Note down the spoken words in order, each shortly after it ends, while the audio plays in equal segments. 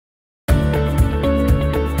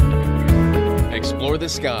Explore the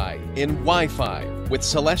sky in Wi-Fi with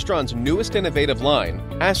Celestron's newest innovative line,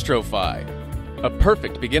 AstroPhi. A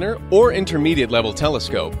perfect beginner or intermediate level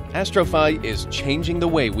telescope, AstroPhi is changing the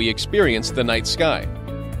way we experience the night sky.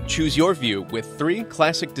 Choose your view with 3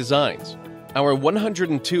 classic designs. Our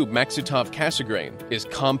 102 Maksutov Cassegrain is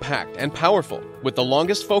compact and powerful, with the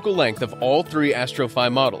longest focal length of all 3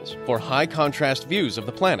 AstroPhi models for high contrast views of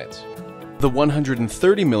the planets. The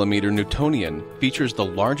 130mm Newtonian features the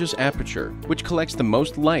largest aperture, which collects the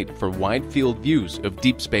most light for wide-field views of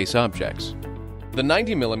deep space objects. The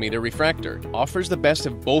 90mm Refractor offers the best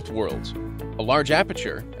of both worlds, a large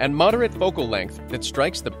aperture and moderate focal length that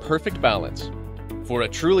strikes the perfect balance. For a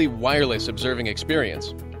truly wireless observing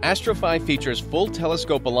experience, AstroPhi features full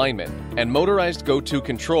telescope alignment and motorized go-to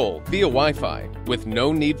control via Wi-Fi with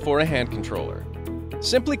no need for a hand controller.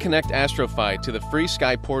 Simply connect AstroPhi to the free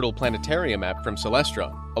SkyPortal planetarium app from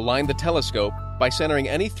Celestron, align the telescope by centering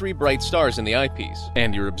any 3 bright stars in the eyepiece,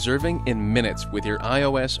 and you're observing in minutes with your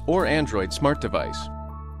iOS or Android smart device.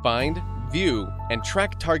 Find, view, and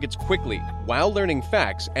track targets quickly while learning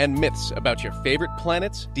facts and myths about your favorite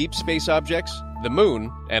planets, deep space objects, the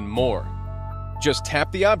moon, and more. Just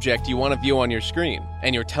tap the object you want to view on your screen,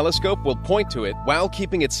 and your telescope will point to it while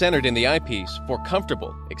keeping it centered in the eyepiece for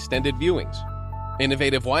comfortable, extended viewings.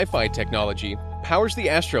 Innovative Wi-Fi technology powers the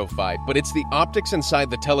AstroPhi, but it's the optics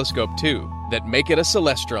inside the telescope too that make it a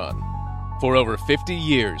Celestron. For over 50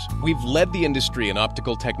 years, we've led the industry in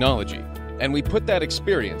optical technology, and we put that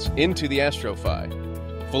experience into the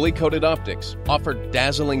AstroPhi. Fully coated optics offer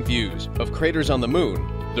dazzling views of craters on the Moon,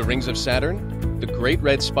 the rings of Saturn, the Great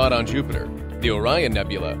Red Spot on Jupiter, the Orion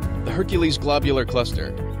Nebula, the Hercules Globular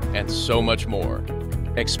Cluster, and so much more.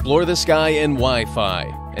 Explore the sky in Wi-Fi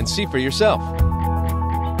and see for yourself.